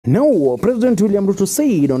No, President William Ruto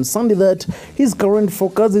said on Sunday that his current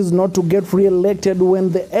focus is not to get re-elected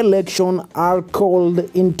when the election are called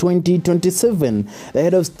in 2027. The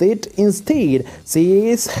head of state instead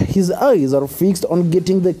says his eyes are fixed on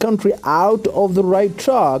getting the country out of the right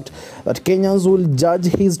track, that Kenyans will judge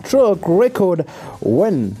his track record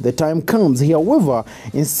when the time comes. He, however,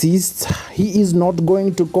 insists he is not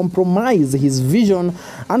going to compromise his vision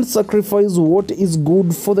and sacrifice what is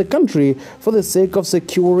good for the country for the sake of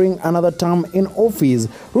securing another term in office.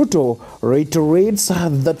 Ruto reiterates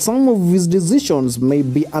that some of his decisions may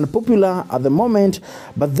be unpopular at the moment,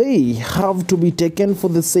 but they have to be taken for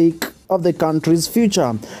the sake of the country's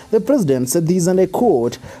future. The president said this, and I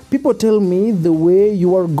quote, "People tell me the way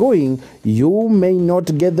you are going, you may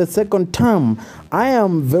not get the second term. I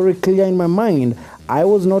am very clear in my mind. I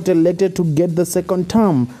was not elected to get the second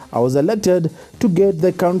term. I was elected to get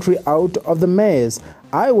the country out of the mess.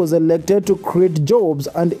 I was elected to create jobs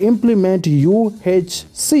and implement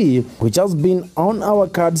UHC, which has been on our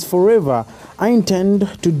cards forever. I intend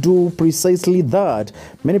to do precisely that.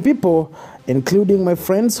 Many people, including my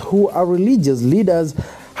friends who are religious leaders,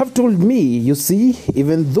 have told me, you see,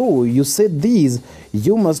 even though you said this,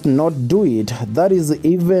 you must not do it." That is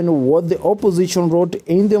even what the opposition wrote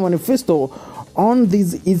in the manifesto on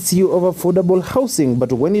this issue of affordable housing,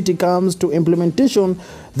 but when it comes to implementation,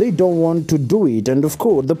 they don't want to do it. And of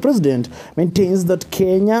course, the president maintains that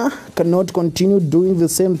Kenya cannot continue doing the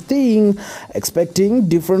same thing, expecting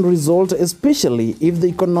different results, especially if the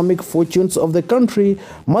economic fortunes of the country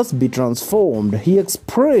must be transformed. He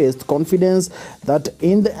expressed confidence that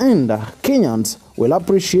in the end, Kenyans will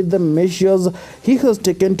appreciate the measures he has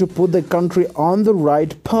taken to put the country on the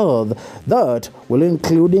right path. That will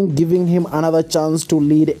include giving him another chance to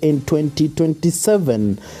lead in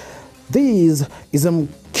 2027. This is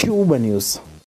Cuba News.